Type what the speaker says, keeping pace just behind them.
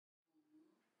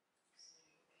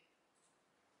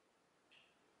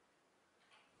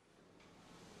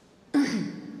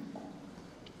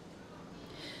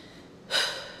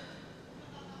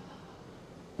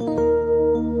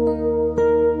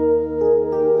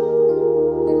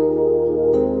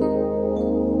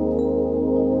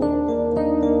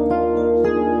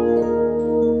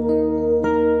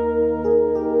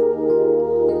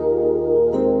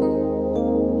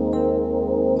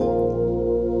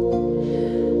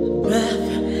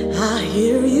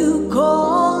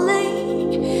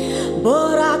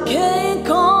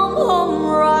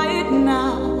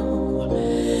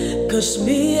'Cause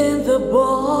me and the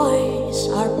boys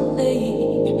are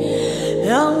playing,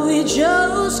 and we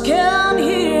just can't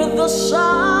hear the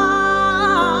sound.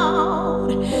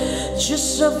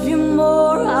 Just a few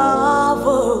more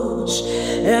hours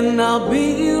and I'll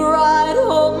be right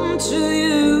home to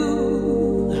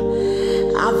you.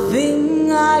 I think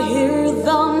I hear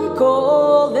them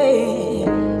calling.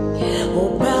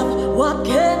 Oh Beth, what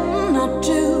can I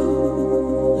do?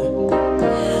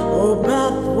 Oh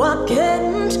Beth, what can't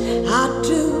I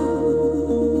do?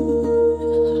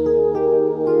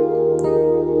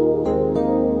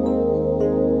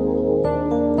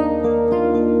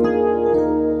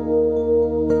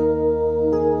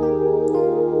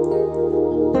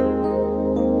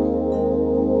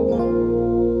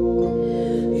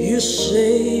 You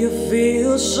say you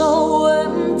feel so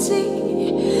empty,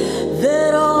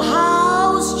 that our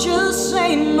house just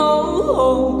ain't no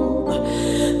home,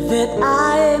 that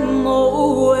I am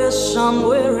always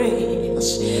somewhere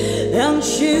else, and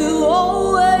you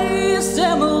always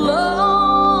am alone.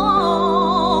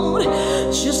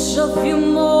 Just a few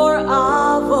more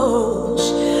hours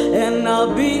and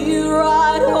I'll be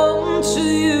right home to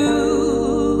you.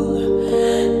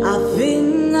 I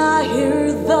think I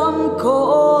hear them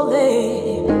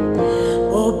calling.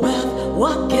 Oh Beth,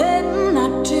 what can I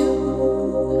do?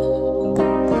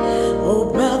 Oh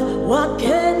Beth, what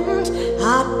can't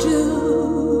I do?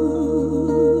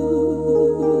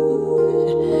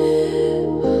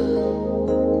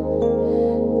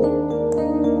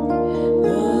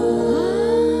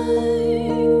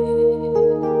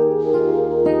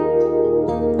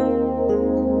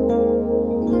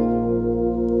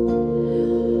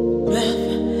 Beth,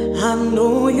 I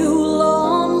know you're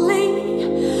lonely,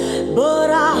 but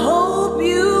I hope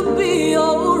you'll be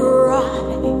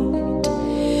alright.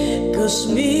 'Cause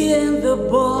me and the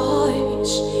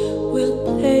boys will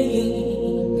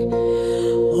playing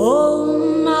all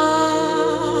night.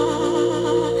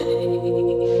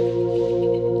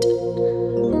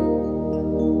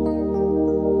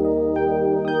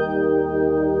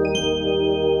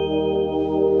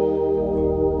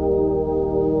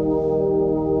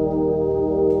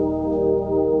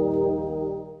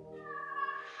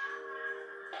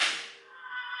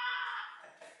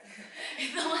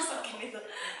 Itu masukin itu.